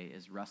you today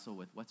is wrestle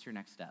with what's your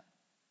next step?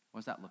 What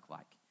does that look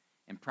like?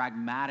 And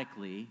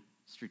pragmatically,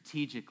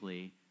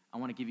 strategically, I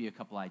want to give you a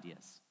couple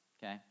ideas,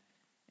 okay?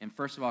 And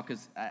first of all,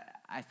 because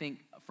I think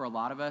for a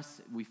lot of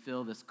us, we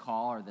feel this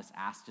call or this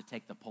ask to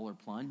take the polar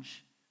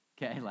plunge,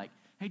 okay? Like,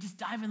 hey, just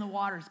dive in the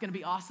water. It's going to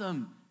be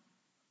awesome.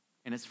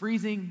 And it's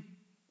freezing,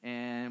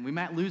 and we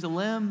might lose a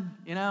limb,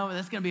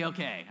 that's going to be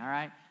okay, all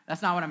right?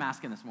 That's not what I'm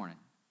asking this morning,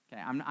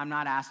 okay? I'm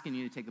not asking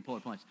you to take the polar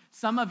plunge.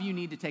 Some of you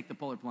need to take the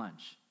polar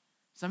plunge.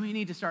 Some of you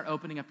need to start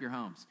opening up your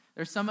homes.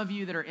 There's some of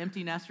you that are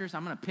empty nesters.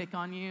 I'm going to pick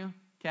on you,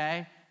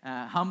 okay,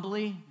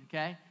 humbly,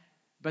 okay?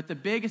 But the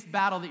biggest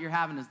battle that you're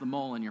having is the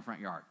mole in your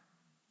front yard,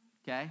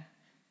 okay?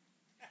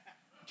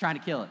 Trying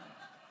to kill it,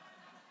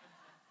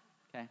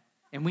 okay?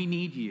 And we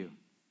need you.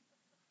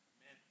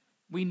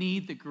 We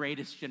need the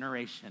greatest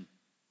generation,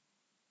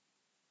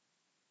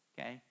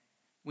 okay?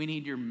 We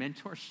need your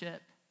mentorship.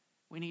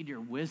 We need your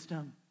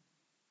wisdom.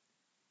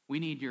 We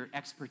need your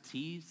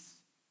expertise.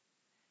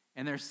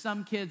 And there's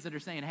some kids that are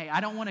saying, hey, I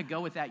don't want to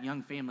go with that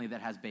young family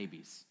that has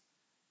babies.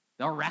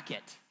 They'll wreck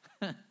it.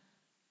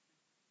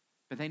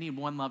 But they need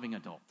one loving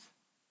adult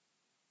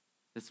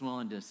that's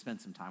willing to spend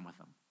some time with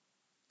them,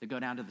 to go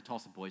down to the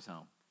Tulsa Boys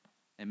Home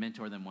and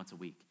mentor them once a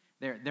week.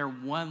 They're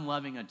one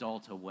loving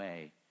adult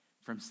away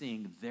from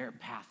seeing their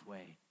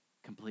pathway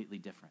completely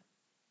different,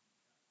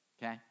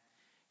 okay?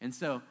 And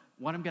so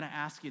what I'm going to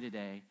ask you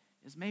today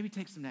is maybe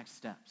take some next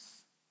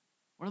steps.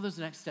 What do those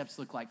next steps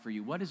look like for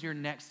you? What is your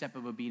next step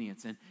of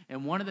obedience?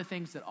 And one of the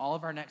things that all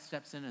of our next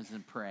steps in is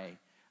in pray.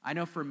 I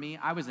know for me,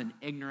 I was an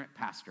ignorant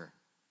pastor,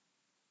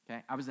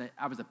 okay? I was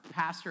a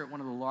pastor at one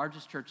of the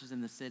largest churches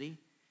in the city,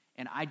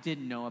 and I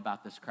didn't know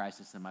about this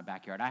crisis in my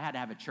backyard. I had to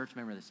have a church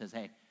member that says,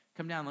 hey,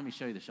 come down, let me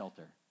show you the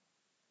shelter.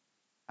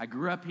 I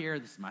grew up here.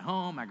 This is my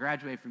home. I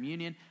graduated from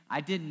Union.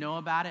 I didn't know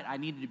about it. I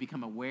needed to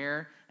become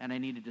aware, and I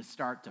needed to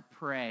start to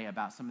pray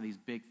about some of these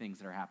big things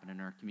that are happening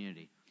in our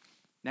community.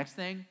 Next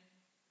thing,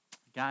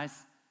 guys,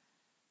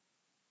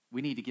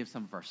 we need to give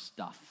some of our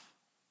stuff,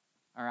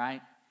 all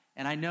right?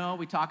 And I know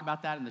we talk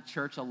about that in the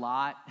church a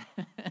lot,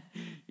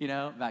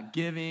 about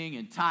giving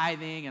and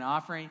tithing and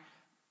offering,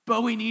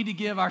 but we need to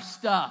give our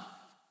stuff.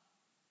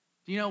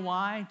 Do you know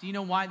why? Do you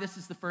know why this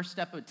is the first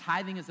step of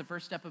tithing is the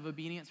first step of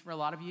obedience for a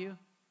lot of you?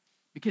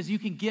 Because you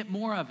can get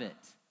more of it.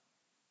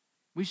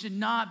 We should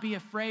not be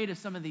afraid of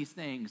some of these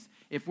things.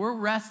 If we're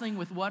wrestling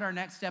with what our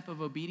next step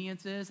of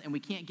obedience is and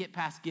we can't get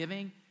past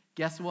giving,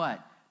 guess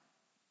what?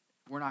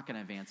 We're not going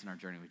to advance in our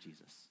journey with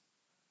Jesus.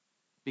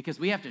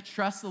 Because we have to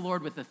trust the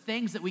Lord with the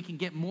things that we can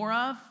get more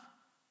of,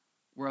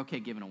 we're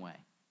okay giving away,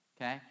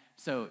 okay?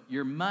 So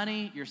your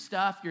money, your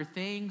stuff, your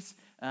things,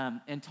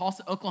 in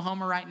Tulsa,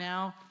 Oklahoma right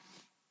now,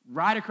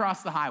 right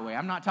across the highway.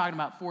 I'm not talking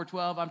about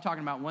 412, I'm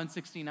talking about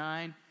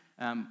 169.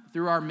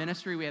 Through our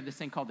ministry, we have this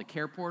thing called the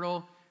Care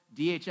Portal.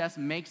 DHS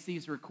makes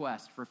these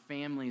requests for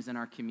families in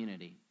our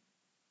community.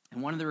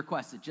 And one of the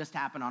requests that just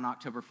happened on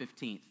October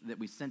 15th that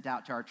we sent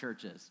out to our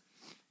churches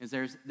is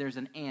there's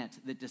an aunt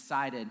that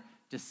decided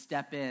to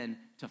step in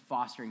to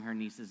fostering her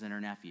nieces and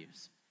her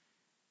nephews.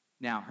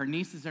 Now, her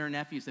nieces and her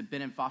nephews have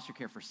been in foster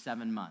care for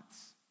 7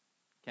 months,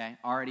 okay?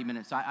 Already been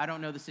in. So I don't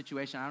know the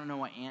situation. I don't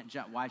know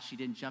why she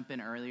didn't jump in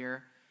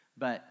earlier,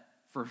 but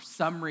for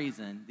some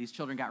reason, these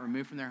children got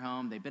removed from their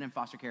home. They've been in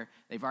foster care.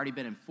 They've already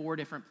been in 4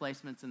 different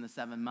placements in the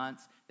 7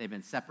 months. They've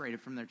been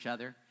separated from each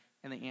other,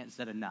 and the aunt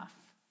said enough.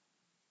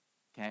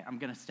 Okay, I'm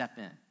going to step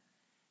in.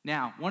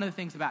 Now, one of the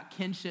things about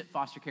kinship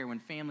foster care, when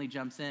family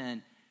jumps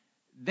in,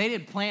 they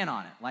didn't plan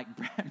on it, like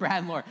Brad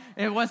and Laura.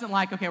 It wasn't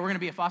like, okay, we're going to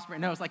be a foster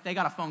parent. No, it's like they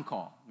got a phone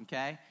call,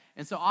 okay?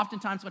 And so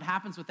oftentimes what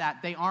happens with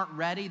that, they aren't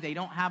ready. They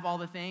don't have all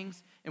the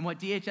things. And what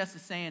DHS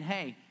is saying,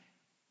 hey,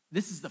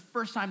 this is the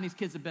first time these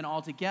kids have been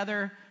all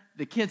together.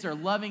 The kids are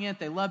loving it.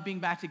 They love being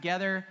back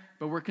together,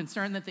 but we're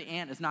concerned that the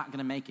aunt is not going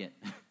to make it.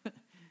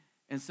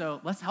 And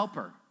so let's help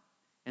her.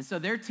 And so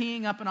they're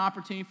teeing up an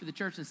opportunity for the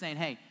church and saying,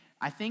 hey,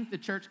 I think the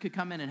church could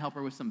come in and help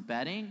her with some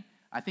bedding.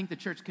 I think the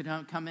church could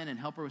come in and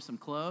help her with some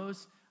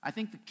clothes. I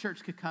think the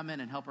church could come in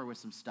and help her with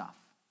some stuff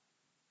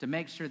to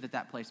make sure that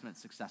that placement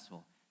is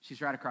successful.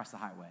 She's right across the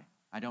highway.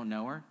 I don't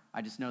know her.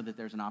 I just know that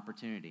there's an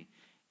opportunity.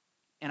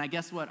 And I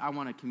guess what I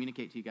want to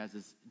communicate to you guys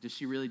is, does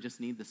she really just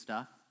need the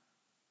stuff?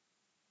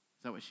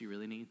 Is that what she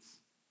really needs?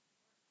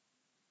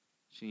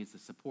 She needs the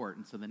support.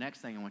 And so the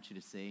next thing I want you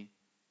to see,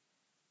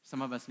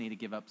 some of us need to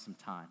give up some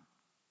time.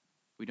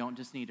 We don't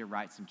just need to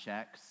write some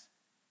checks.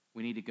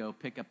 We need to go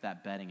pick up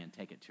that bedding and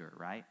take it to her,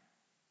 right?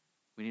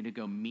 We need to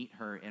go meet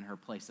her in her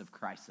place of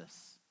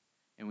crisis.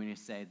 And we need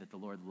to say that the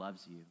Lord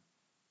loves you.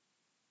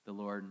 The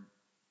Lord,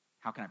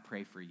 how can I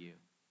pray for you?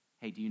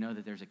 Hey, do you know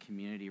that there's a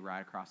community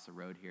right across the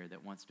road here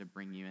that wants to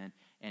bring you in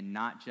and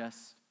not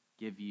just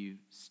give you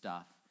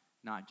stuff,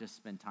 not just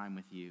spend time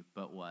with you,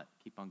 but what?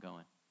 Keep on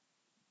going.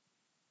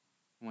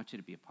 I want you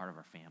to be a part of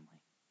our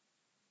family.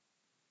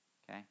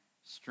 Okay?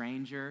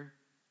 Stranger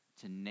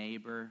to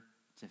neighbor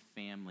to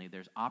family.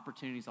 There's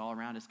opportunities all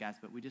around us, guys,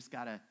 but we just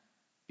got to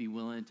be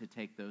willing to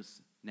take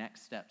those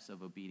next steps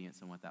of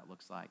obedience and what that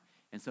looks like.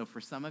 And so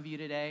for some of you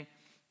today,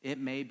 it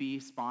may be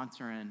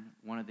sponsoring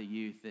one of the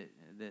youth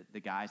that the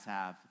guys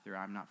have through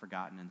I'm Not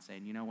Forgotten and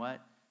saying, you know what?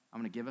 I'm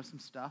going to give us some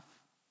stuff.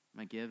 I'm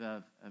going to give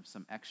of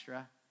some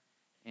extra.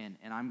 And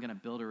I'm going to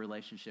build a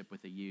relationship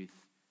with a youth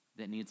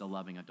that needs a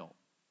loving adult,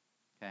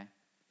 okay?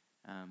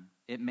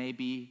 It may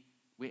be,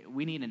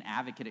 we need an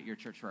advocate at your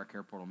church for our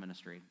Care Portal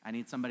ministry. I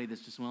need somebody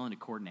that's just willing to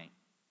coordinate,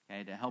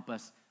 okay, to help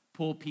us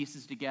pull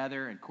pieces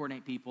together and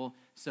coordinate people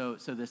so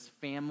this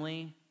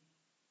family,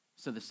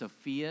 so the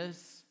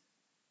Sophias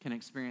can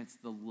experience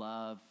the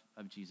love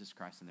of Jesus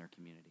Christ in their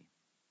community.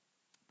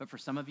 But for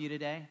some of you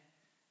today,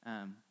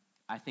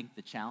 I think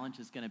the challenge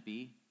is going to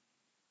be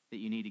that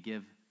you need to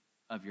give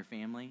of your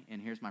family,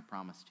 and here's my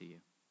promise to you.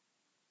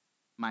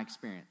 My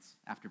experience,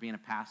 after being a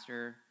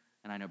pastor,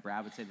 and I know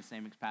Brad would say the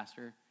same as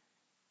pastor,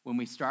 when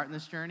we start in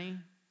this journey,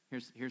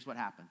 here's what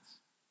happens.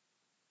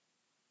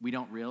 We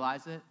don't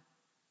realize it,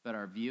 but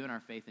our view and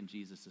our faith in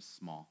Jesus is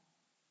small.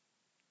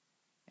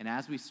 And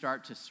as we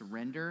start to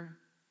surrender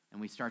and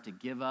we start to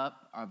give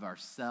up of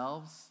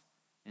ourselves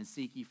and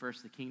seek ye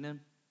first the kingdom,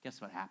 guess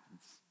what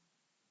happens?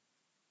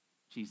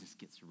 Jesus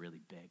gets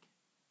really big.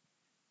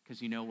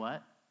 Because you know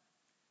what?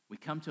 We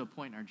come to a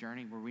point in our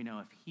journey where we know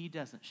if he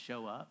doesn't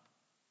show up,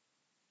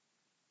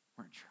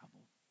 we're in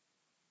trouble.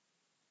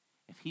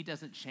 If he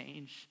doesn't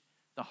change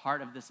the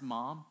heart of this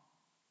mom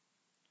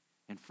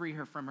and free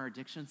her from her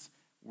addictions,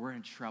 we're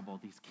in trouble.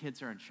 These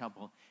kids are in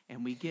trouble.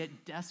 And we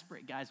get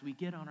desperate, guys. We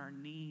get on our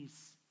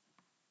knees.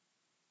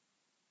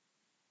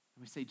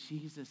 And we say,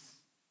 Jesus,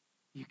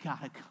 you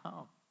got to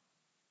come.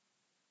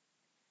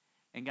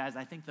 And guys,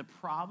 I think the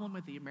problem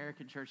with the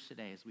American church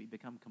today is we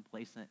become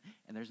complacent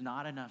and there's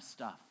not enough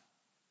stuff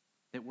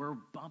that we're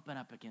bumping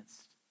up against.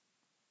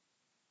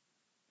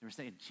 And we're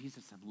saying,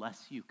 Jesus,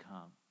 unless you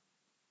come.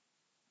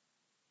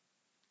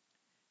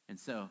 And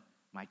so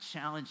My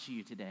challenge to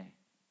you today,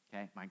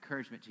 okay, my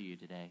encouragement to you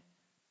today,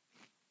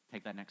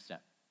 take that next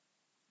step.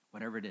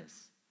 Whatever it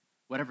is,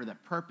 whatever the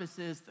purpose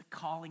is, the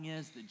calling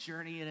is, the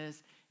journey it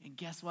is. And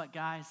guess what,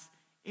 guys?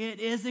 It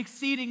is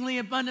exceedingly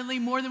abundantly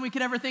more than we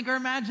could ever think or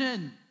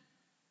imagine.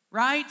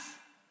 Right?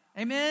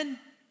 Amen?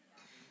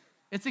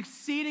 It's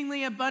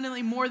exceedingly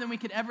abundantly more than we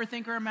could ever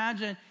think or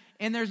imagine.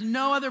 And there's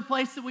no other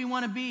place that we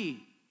want to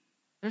be.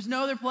 There's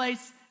no other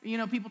place,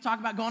 people talk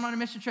about going on a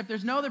mission trip.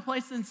 There's no other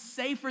place than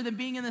safer than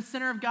being in the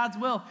center of God's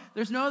will.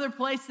 There's no other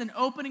place than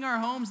opening our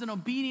homes in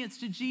obedience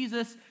to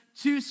Jesus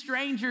to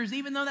strangers,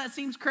 even though that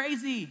seems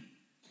crazy,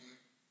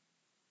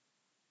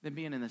 than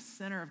being in the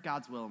center of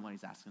God's will and what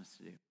he's asking us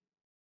to do.